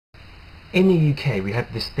In the UK we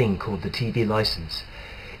have this thing called the TV license.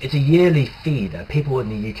 It's a yearly fee that people in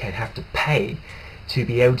the UK have to pay to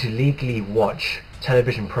be able to legally watch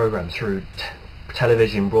television programs through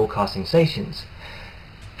television broadcasting stations.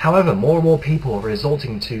 However, more and more people are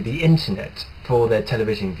resorting to the internet for their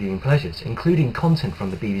television viewing pleasures, including content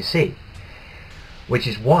from the BBC, which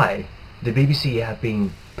is why the BBC have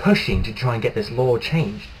been pushing to try and get this law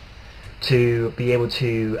changed to be able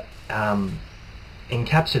to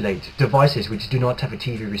encapsulate devices which do not have a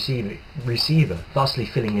TV receiver, thusly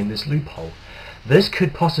filling in this loophole. This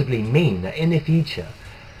could possibly mean that in the future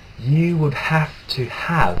you would have to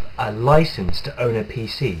have a license to own a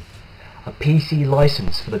PC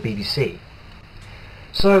license for the BBC.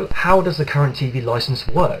 So how does the current TV license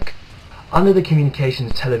work? Under the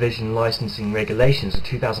Communications Television Licensing Regulations of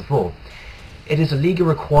 2004, it is a legal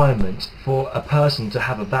requirement for a person to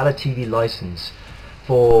have a valid TV license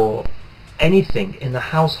for anything in the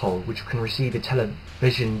household which can receive a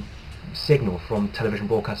television signal from television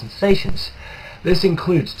broadcasting stations. This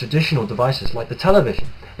includes traditional devices like the television,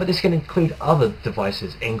 but this can include other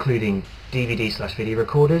devices including DVD/video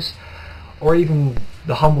recorders, or even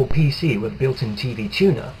the humble PC with built-in TV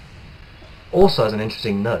tuner. Also, as an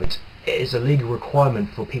interesting note, it is a legal requirement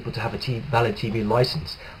for people to have a valid TV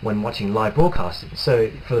license when watching live broadcasting. So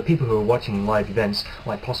for the people who are watching live events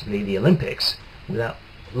like possibly the Olympics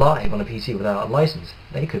live on a PC without a license,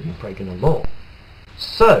 they could be breaking the law.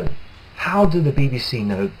 So how do the BBC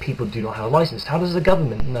know people do not have a license? How does the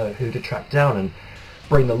government know who to track down and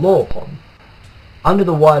bring the law upon? Under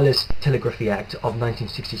the Wireless Telegraphy Act of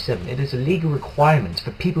 1967, it is a legal requirement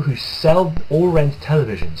for people who sell or rent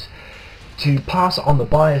televisions to pass on the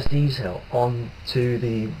buyer's detail on to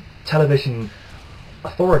the television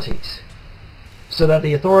authorities, so that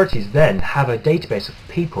the authorities then have a database of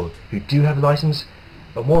people who do have a license,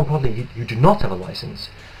 but more importantly who do not have a license,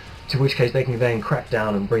 to which case they can then crack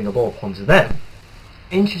down and bring the law upon to them.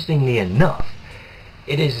 Interestingly enough,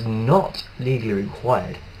 it is not legally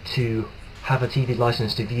required to have a TV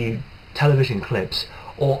license to view television clips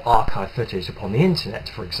or archive footage upon the internet,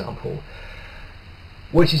 for example,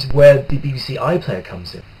 which is where the BBC iPlayer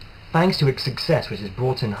comes in. Thanks to its success, which has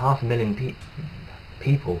brought in 500,000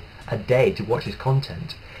 people a day to watch this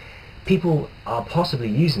content, people are possibly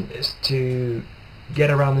using this to get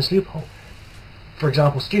around this loophole. For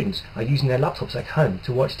example, students are using their laptops at home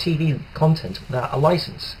to watch TV content without a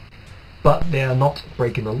license, but they are not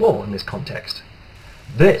breaking the law in this context.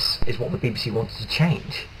 This is what the BBC wants to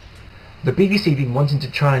change. The BBC have been wanting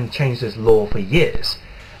to try and change this law for years,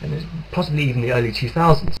 and possibly even the early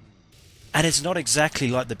 2000s. And it's not exactly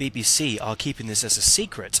like the BBC are keeping this as a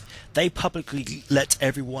secret. They publicly let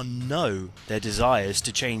everyone know their desires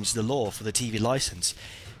to change the law for the TV licence.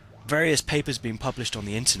 Various papers being published on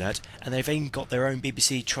the internet, and they've even got their own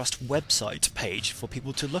BBC Trust website page for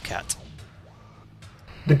people to look at.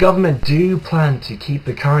 The government do plan to keep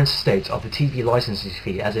the current state of the TV licensing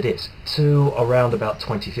fee as it is to around about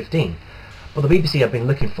 2015. But the BBC have been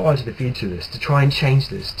looking far into the future of this to try and change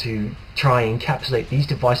this, to try and encapsulate these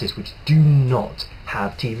devices which do not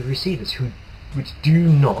have TV receivers, which do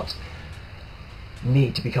not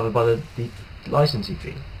need to be covered by the licensing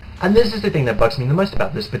fee. And this is the thing that bugs me the most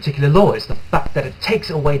about this particular law, is the fact that it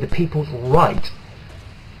takes away the people's right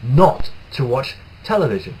not to watch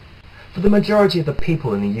television. For the majority of the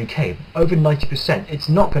people in the UK, over 90%, it's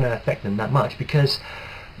not going to affect them that much, because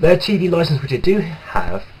their TV license, which they do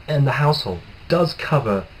have in the household, does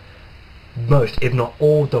cover most, if not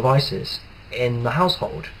all, devices in the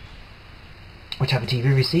household which have a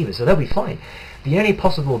TV receiver, so they'll be fine. The only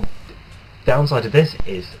possible downside of this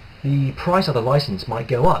is the price of the license might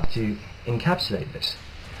go up to encapsulate this.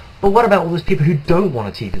 But what about all those people who don't want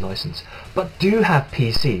a TV license, but do have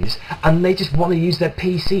PCs, and they just want to use their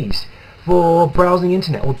PCs for browsing the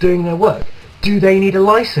internet or doing their work? Do they need a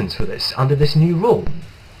license for this under this new rule?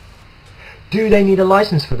 Do they need a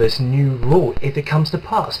license for this new rule if it comes to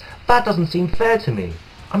pass? That doesn't seem fair to me.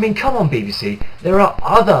 I mean, come on BBC, there are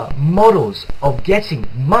other models of getting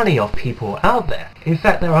money off people out there. In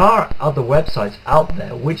fact, there are other websites out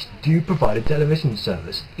there which do provide a television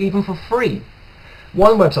service, even for free.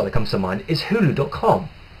 One website that comes to mind is Hulu.com,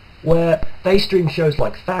 where they stream shows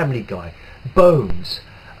like Family Guy, Bones,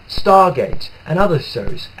 Stargate, and other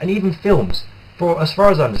shows, and even films, for, as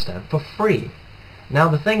far as I understand, for free. Now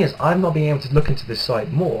the thing is, I've not been able to look into this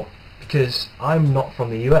site more, because I'm not from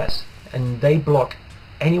the US, and they block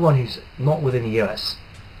anyone who's not within the US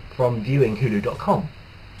from viewing Hulu.com.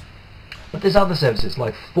 But there's other services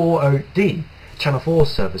like 4OD, Channel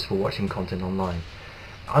 4's service for watching content online.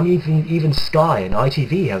 Even Sky and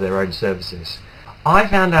ITV have their own services. I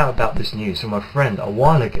found out about this news from a friend a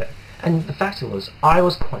while ago, And the fact was, I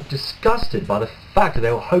was quite disgusted by the fact that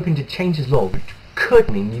they were hoping to change this law, which could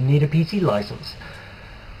mean you need a PC license.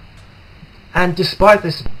 And despite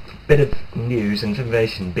this bit of news and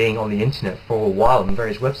information being on the internet for a while on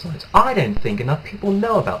various websites, I don't think enough people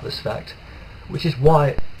know about this fact, which is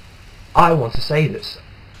why I want to say this.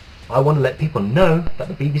 I want to let people know that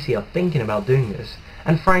the BBC are thinking about doing this,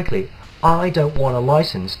 and frankly, I don't want a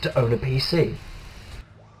license to own a PC.